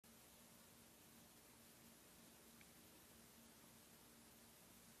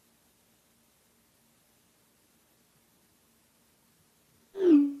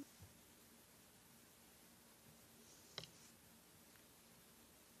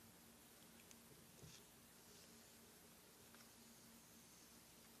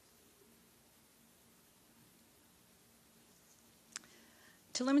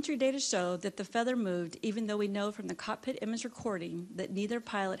Telemetry data showed that the feather moved, even though we know from the cockpit image recording that neither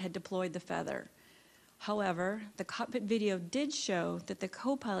pilot had deployed the feather. However, the cockpit video did show that the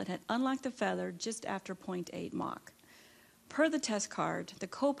co-pilot had unlocked the feather just after 0.8 Mach. Per the test card, the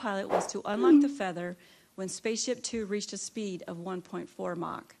co-pilot was to unlock the feather when SpaceShipTwo reached a speed of 1.4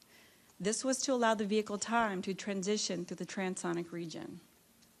 Mach. This was to allow the vehicle time to transition through the transonic region.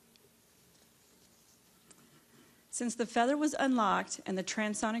 Since the feather was unlocked in the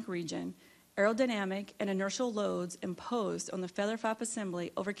transonic region, aerodynamic and inertial loads imposed on the feather flap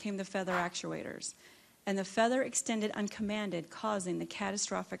assembly overcame the feather actuators, and the feather extended uncommanded, causing the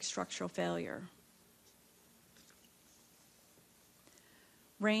catastrophic structural failure.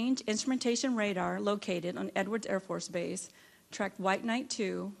 Range instrumentation radar located on Edwards Air Force Base tracked White Knight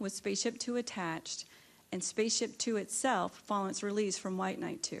 2 with SpaceShipTwo attached, and SpaceShipTwo itself following its release from White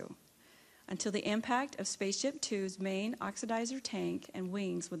Knight 2, until the impact of SpaceShipTwo's main oxidizer tank and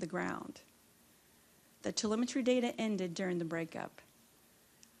wings with the ground. The telemetry data ended during the breakup.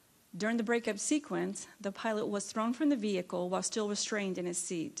 During the breakup sequence, the pilot was thrown from the vehicle while still restrained in his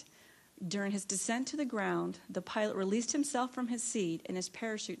seat. During his descent to the ground, the pilot released himself from his seat and his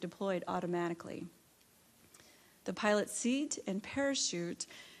parachute deployed automatically. The pilot's seat and parachute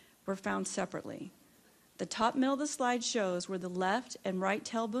were found separately. The top middle of the slide shows where the left and right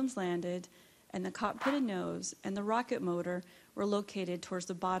tail booms landed, and the cockpit and nose and the rocket motor were located towards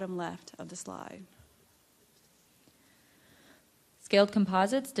the bottom left of the slide. Scaled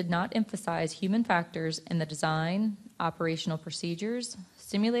Composites did not emphasize human factors in the design, operational procedures,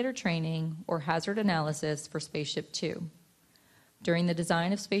 simulator training, or hazard analysis for SpaceShipTwo. During the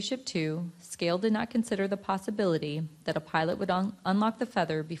design of SpaceShipTwo, Scaled did not consider the possibility that a pilot would unlock the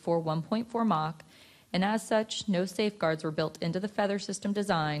feather before 1.4 Mach, and as such, no safeguards were built into the feather system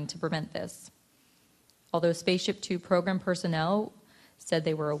design to prevent this. Although SpaceShipTwo program personnel said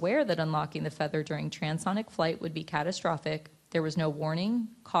they were aware that unlocking the feather during transonic flight would be catastrophic, there was no warning,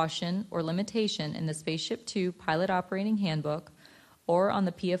 caution, or limitation in the SpaceShipTwo pilot operating handbook or on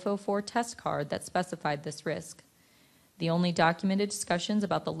the PFO4 test card that specified this risk. The only documented discussions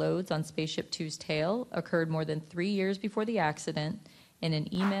about the loads on SpaceShipTwo's tail occurred more than 3 years before the accident in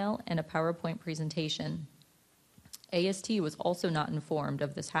an email and a PowerPoint presentation. AST was also not informed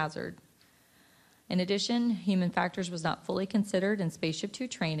of this hazard. In addition, human factors was not fully considered in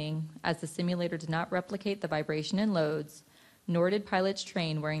SpaceShipTwo training, as the simulator did not replicate the vibration and loads, nor did pilots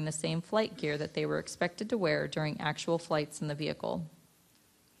train wearing the same flight gear that they were expected to wear during actual flights in the vehicle.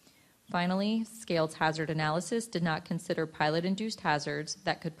 Finally, Scaled's hazard analysis did not consider pilot-induced hazards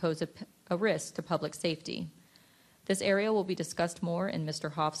that could pose a risk to public safety. This area will be discussed more in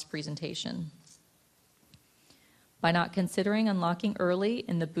Mr. Hoff's presentation. By not considering unlocking early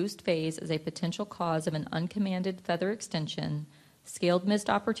in the boost phase as a potential cause of an uncommanded feather extension, Scaled missed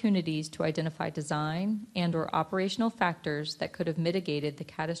opportunities to identify design and/or operational factors that could have mitigated the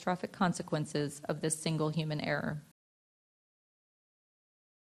catastrophic consequences of this single human error.